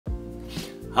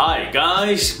Hi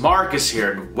guys, Marcus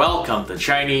here and welcome to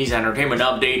Chinese Entertainment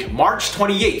Update March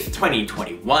 28th,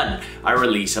 2021. I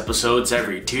release episodes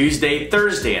every Tuesday,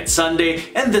 Thursday, and Sunday,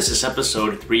 and this is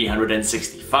episode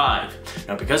 365.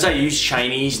 Now because I use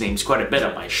Chinese names quite a bit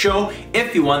on my show,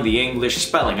 if you want the English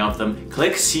spelling of them,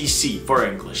 click CC for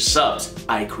English subs.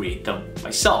 I create them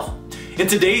myself. In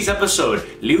today's episode,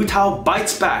 Liu Tao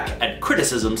bites back at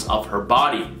criticisms of her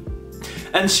body.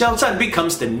 And Xiao Zhan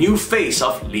becomes the new face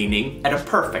of Li Ning at a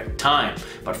perfect time.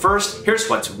 But first, here's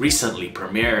what's recently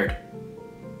premiered.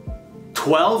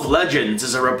 12 Legends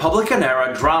is a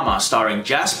Republican-era drama starring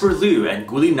Jasper Liu and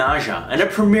Guli Naja, and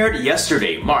it premiered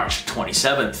yesterday, March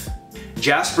 27th.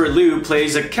 Jasper Liu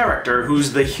plays a character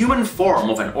who's the human form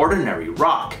of an ordinary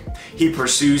rock. He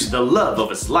pursues the love of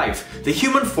his life, the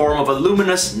human form of a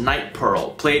luminous night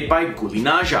pearl played by Guli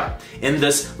Naja, in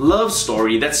this love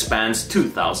story that spans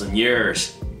 2,000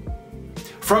 years.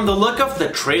 From the look of the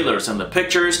trailers and the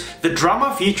pictures, the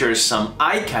drama features some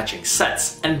eye-catching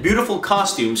sets and beautiful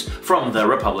costumes from the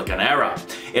Republican era.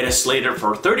 It is slated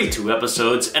for 32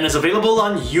 episodes and is available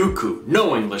on Youku,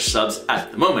 no English subs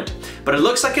at the moment, but it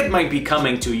looks like it might be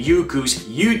coming to Youku's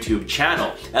YouTube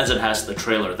channel as it has the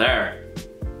trailer there.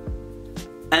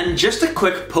 And just a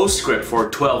quick postscript for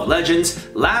 12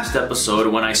 Legends, last episode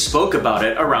when I spoke about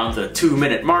it around the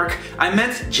 2-minute mark, I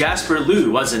meant Jasper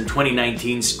Liu was in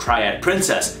 2019's Triad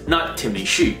Princess, not Timmy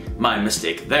Xu. My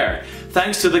mistake there.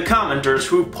 Thanks to the commenters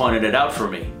who pointed it out for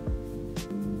me.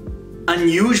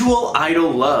 Unusual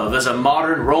Idol Love is a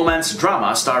modern romance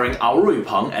drama starring Ao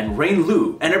Ruipeng and Rain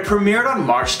Lu, and it premiered on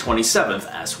March 27th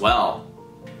as well.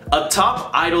 A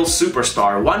top idol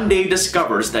superstar one day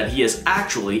discovers that he is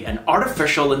actually an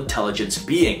artificial intelligence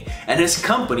being, and his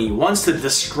company wants to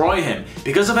destroy him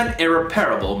because of an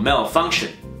irreparable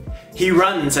malfunction. He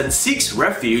runs and seeks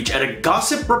refuge at a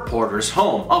gossip reporter's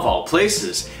home of all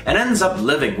places, and ends up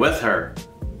living with her.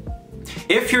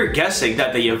 If you're guessing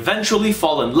that they eventually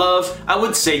fall in love, I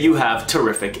would say you have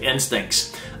terrific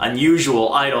instincts.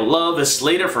 Unusual Idol Love is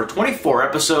slated for 24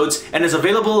 episodes and is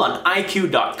available on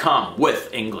iq.com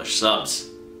with English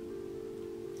subs.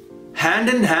 Hand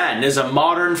in Hand is a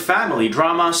modern family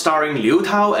drama starring Liu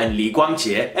Tao and Li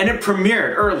Guangjie, and it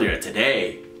premiered earlier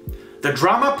today. The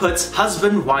drama puts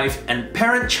husband, wife, and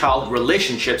parent-child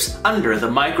relationships under the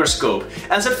microscope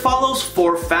as it follows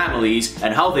 4 families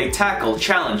and how they tackle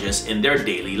challenges in their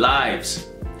daily lives.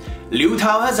 Liu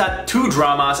Tao has had 2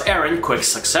 dramas air in quick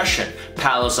succession.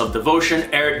 Palace of Devotion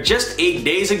aired just 8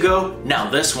 days ago, now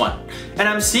this one. And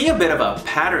I'm seeing a bit of a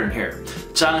pattern here.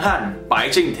 Zhang Han, Bai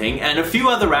Jingting, and a few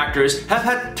other actors have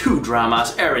had 2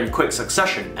 dramas air in quick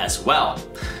succession as well.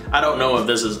 I don't know if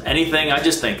this is anything, I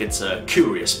just think it's a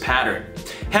curious pattern.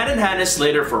 Hand in Hand is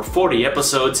slated for 40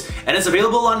 episodes and is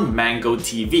available on Mango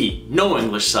TV, no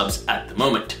English subs at the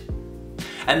moment.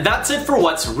 And that's it for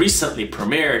what's recently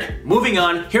premiered. Moving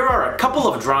on, here are a couple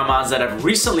of dramas that have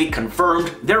recently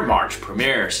confirmed their March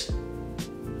premieres.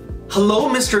 Hello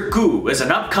Mr. Gu is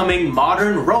an upcoming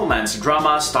modern romance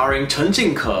drama starring Chen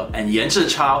Jingke and Yan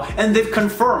Zhichao, and they've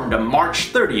confirmed a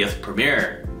March 30th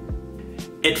premiere.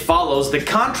 It follows the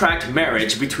contract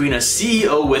marriage between a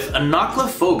CEO with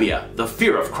anoclophobia, the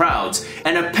fear of crowds,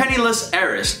 and a penniless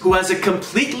heiress who has a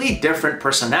completely different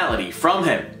personality from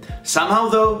him. Somehow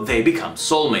though, they become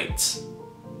soulmates.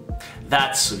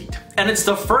 That's sweet. And it's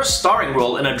the first starring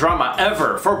role in a drama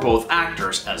ever for both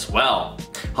actors as well.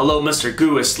 Hello Mr.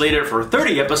 Gu is slated for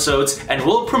 30 episodes and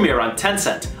will premiere on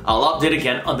Tencent. I'll update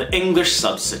again on the English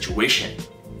sub situation.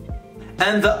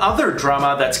 And the other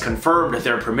drama that's confirmed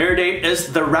their premiere date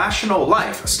is The Rational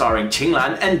Life starring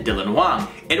Qinglan and Dylan Wang.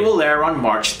 It will air on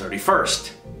March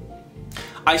 31st.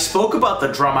 I spoke about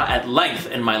the drama at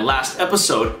length in my last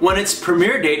episode when its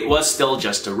premiere date was still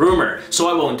just a rumor, so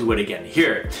I won't do it again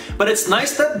here. But it's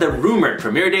nice that the rumored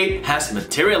premiere date has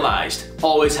materialized.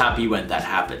 Always happy when that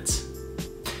happens.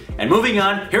 And moving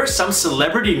on, here's some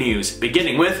celebrity news,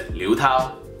 beginning with Liu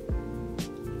Tao.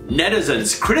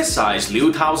 Netizens criticize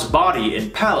Liu Tao's body in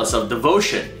Palace of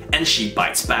Devotion, and she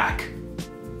bites back.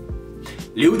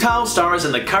 Liu Tao stars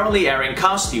in the currently airing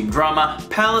costume drama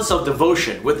Palace of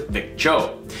Devotion with Vic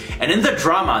Zhou. And in the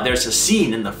drama, there's a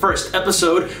scene in the first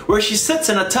episode where she sits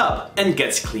in a tub and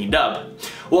gets cleaned up.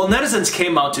 Well, netizens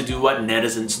came out to do what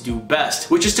netizens do best,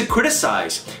 which is to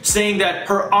criticize, saying that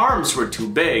her arms were too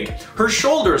big, her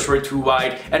shoulders were too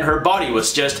wide, and her body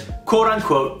was just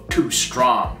quote-unquote too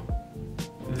strong.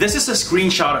 This is a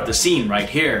screenshot of the scene right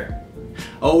here.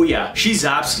 Oh yeah, she's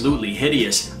absolutely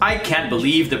hideous. I can't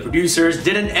believe the producers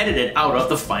didn't edit it out of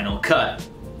the final cut.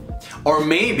 Or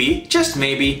maybe, just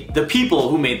maybe, the people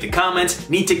who made the comments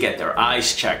need to get their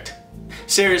eyes checked.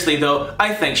 Seriously though,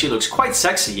 I think she looks quite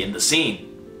sexy in the scene.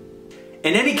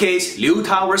 In any case, Liu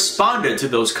Tao responded to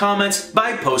those comments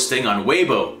by posting on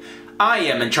Weibo, "I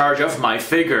am in charge of my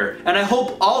figure, and I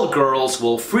hope all girls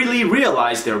will freely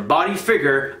realize their body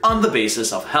figure on the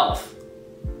basis of health."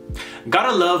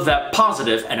 Gotta love that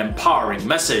positive and empowering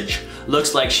message.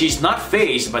 Looks like she's not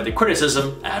fazed by the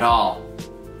criticism at all.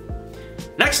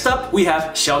 Next up, we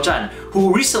have Xiao Zhan,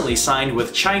 who recently signed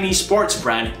with Chinese sports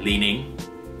brand Li Ning.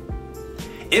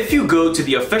 If you go to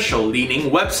the official Li Ning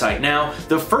website now,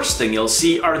 the first thing you'll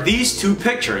see are these two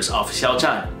pictures of Xiao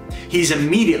Zhan. He's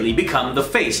immediately become the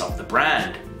face of the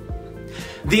brand.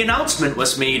 The announcement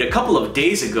was made a couple of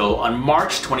days ago on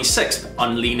March 26th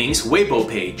on Li Ning's Weibo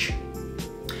page.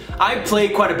 I play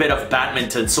quite a bit of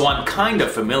badminton, so I'm kind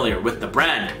of familiar with the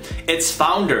brand. Its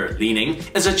founder, Li Ning,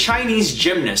 is a Chinese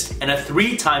gymnast and a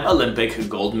 3-time Olympic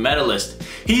gold medalist.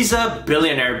 He's a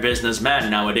billionaire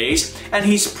businessman nowadays, and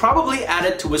he's probably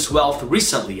added to his wealth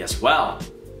recently as well.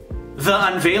 The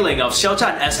unveiling of Xiao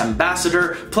Zhan as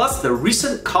ambassador, plus the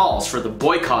recent calls for the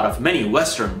boycott of many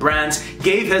Western brands,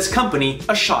 gave his company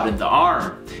a shot in the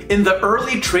arm. In the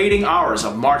early trading hours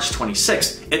of March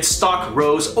 26th, its stock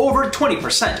rose over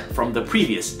 20% from the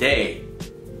previous day.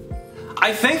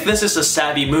 I think this is a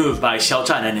savvy move by Xiao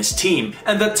Zhan and his team,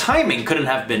 and the timing couldn't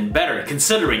have been better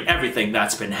considering everything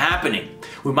that's been happening.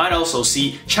 We might also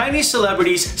see Chinese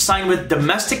celebrities sign with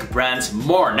domestic brands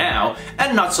more now,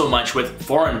 and not so much with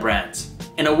foreign brands.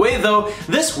 In a way though,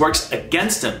 this works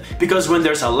against them, because when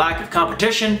there's a lack of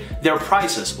competition, their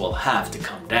prices will have to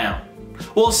come down.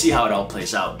 We'll see how it all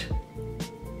plays out.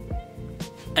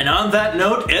 And on that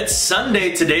note, it's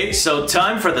Sunday today, so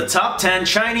time for the top 10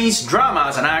 Chinese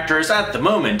dramas and actors at the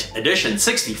moment, edition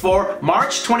 64,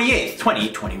 March 28,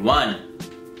 2021.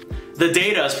 The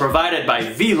data is provided by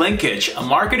V-Linkage, a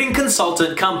marketing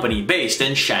consultant company based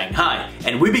in Shanghai,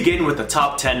 and we begin with the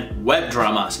top 10 web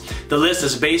dramas. The list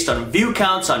is based on view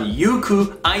counts on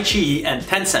Youku, iQIYI, and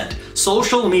Tencent,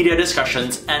 social media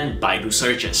discussions, and Baidu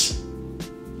searches.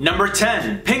 Number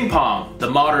 10, Ping Pong. The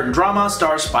modern drama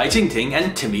stars Bai Jingting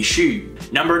and Timmy Xu.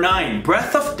 Number 9,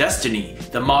 Breath of Destiny.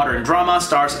 The modern drama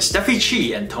stars Steffi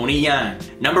Chi and Tony Yang.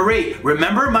 Number 8,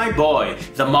 Remember My Boy.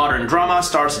 The modern drama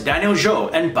stars Daniel Zhou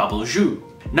and Bubble Zhu.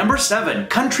 Number 7,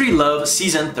 Country Love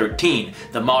Season 13.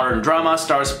 The modern drama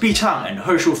stars Bi Chang and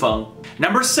He Shufeng.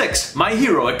 Number 6, My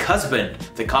Heroic Husband.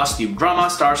 The costume drama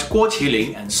stars Guo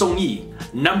Qilin and Song Yi.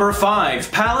 Number 5,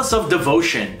 Palace of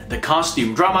Devotion. The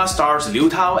costume drama stars Liu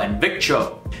Tao and Vic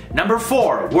Zhou. Number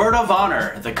 4, Word of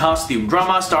Honor. The costume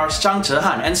drama stars Zhang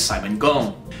Zhehan and Simon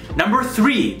Gong. Number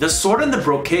 3, The Sword and the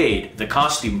Brocade. The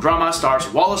costume drama stars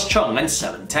Wallace Chung and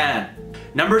 7tan.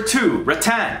 Number 2,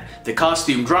 Rattan. The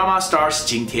costume drama stars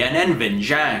Jing Tian and Vin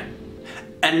Zhang.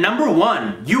 And number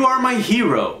 1, You Are My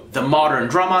Hero. The modern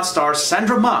drama stars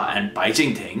Sandra Ma and Bai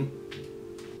Jingting.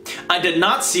 I did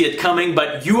not see it coming,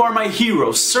 but You Are My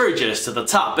Hero surges to the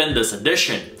top in this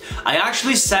edition. I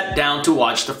actually sat down to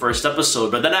watch the first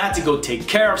episode, but then I had to go take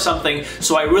care of something,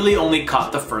 so I really only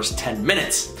caught the first 10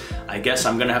 minutes. I guess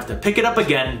I'm gonna have to pick it up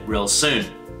again real soon.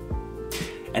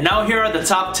 And now here are the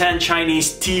top 10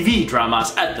 Chinese TV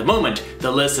dramas at the moment.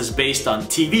 The list is based on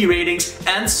TV ratings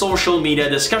and social media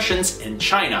discussions in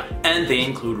China, and they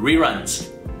include reruns.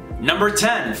 Number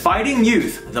 10, Fighting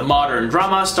Youth. The modern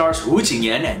drama stars Wu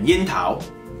Jingyan and Yin Tao.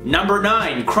 Number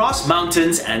 9, Cross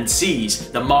Mountains and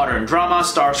Seas. The modern drama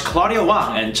stars Claudia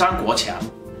Wang and Zhang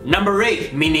Guoqiang. Number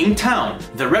 8, Mining Town.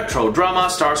 The retro drama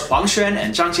stars Huang Xuan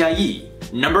and Zhang Jiayi.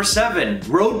 Number 7,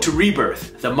 Road to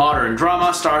Rebirth. The modern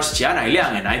drama stars Jia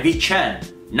Nailiang and Ivy Chen.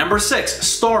 Number 6,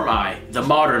 Storm Eye. The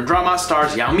modern drama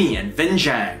stars Yang Mi and Vin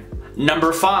Zhang.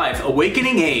 Number 5,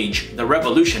 Awakening Age. The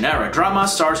revolution-era drama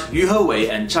stars Yu Hewei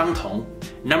and Zhang Tong.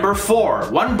 Number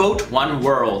 4, One Boat, One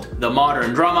World. The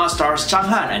modern drama stars Zhang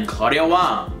Han and Claudia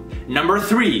Wang. Number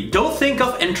 3, Don't Think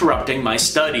of Interrupting My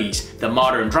Studies. The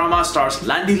modern drama stars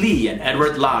Landy Li and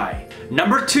Edward Lai.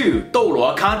 Number 2,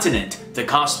 Douluo Continent. The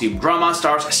costume drama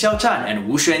stars Xiao Zhan and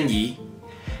Wu Xuanyi.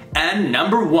 And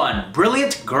number 1,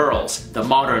 Brilliant Girls. The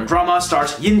modern drama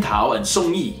stars Yin Tao and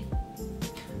Song Yi.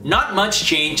 Not much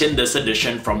change in this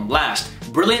edition from last.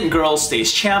 Brilliant Girls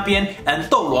stays champion and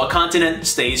Douluo Continent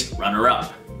stays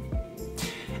runner-up.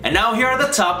 And now here are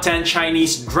the top 10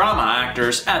 Chinese drama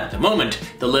actors at the moment.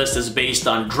 The list is based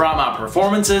on drama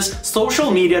performances,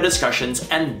 social media discussions,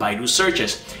 and Baidu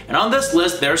searches. And on this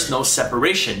list, there's no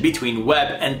separation between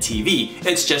web and TV.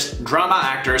 It's just drama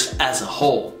actors as a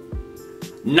whole.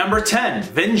 Number 10,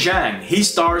 Vin Zhang. He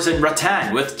stars in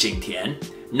Rattan with Jing Tian.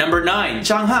 Number 9,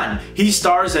 Zhang Han. He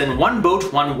stars in One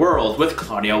Boat, One World with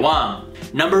Claudia Wang.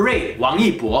 Number 8, Wang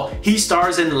Yibo. He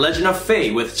stars in Legend of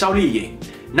Fei with Zhao Liying.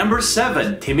 Number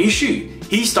 7, Timmy Xu.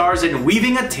 he stars in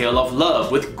Weaving a Tale of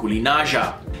Love with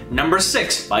Gulinaja. Number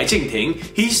 6, Bai Jingting,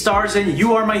 he stars in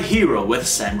You Are My Hero with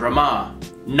Sandra Ma.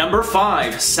 Number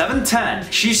 5,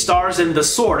 710, she stars in The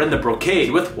Sword and the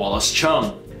Brocade with Wallace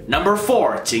Chung. Number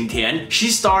 4, Jing Tian, she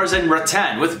stars in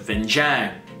Rattan with Vin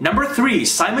Zhang. Number 3,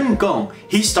 Simon Gong,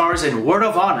 he stars in Word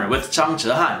of Honor with Zhang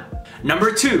Zhehan.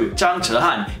 Number 2, Zhang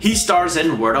Zhehan, he stars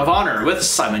in Word of Honor with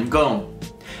Simon Gong.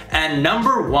 And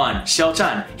number 1, Xiao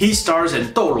Zhan, he stars in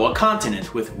Douruo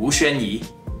Continent with Wu Xuanyi.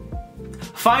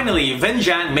 Finally, Vin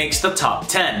Zhang makes the top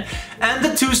 10, and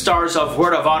the 2 stars of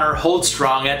Word of Honor hold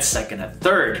strong at 2nd and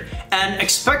 3rd, and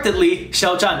expectedly,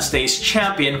 Xiao Zhan stays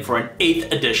champion for an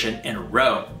 8th edition in a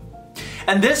row.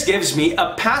 And this gives me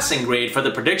a passing grade for the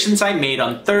predictions I made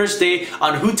on Thursday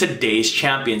on who today's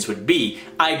champions would be.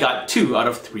 I got 2 out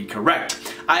of 3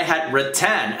 correct. I had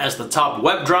Rattan as the top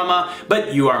web drama,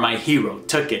 but You Are My Hero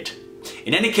took it.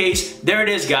 In any case, there it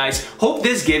is guys. Hope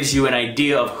this gives you an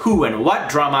idea of who and what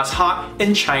drama's hot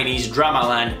in Chinese drama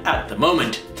land at the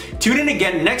moment. Tune in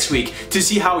again next week to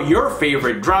see how your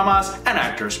favorite dramas and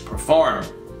actors perform.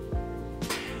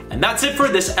 And that's it for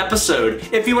this episode.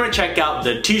 If you want to check out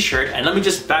the t-shirt, and let me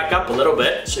just back up a little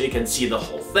bit so you can see the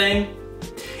whole thing.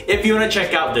 If you want to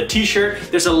check out the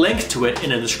t-shirt, there's a link to it in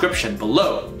the description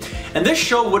below. And this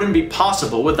show wouldn't be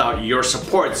possible without your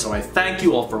support, so I thank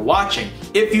you all for watching.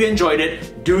 If you enjoyed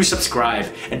it, do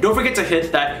subscribe. And don't forget to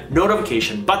hit that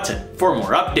notification button for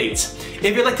more updates.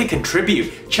 If you'd like to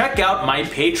contribute, check out my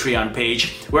Patreon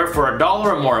page, where for $1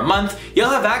 or more a month, you'll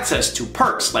have access to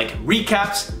perks like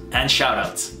recaps and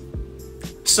shoutouts.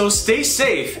 So stay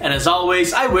safe, and as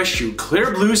always, I wish you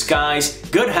clear blue skies,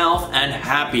 good health, and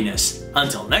happiness.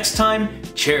 Until next time,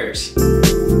 cheers!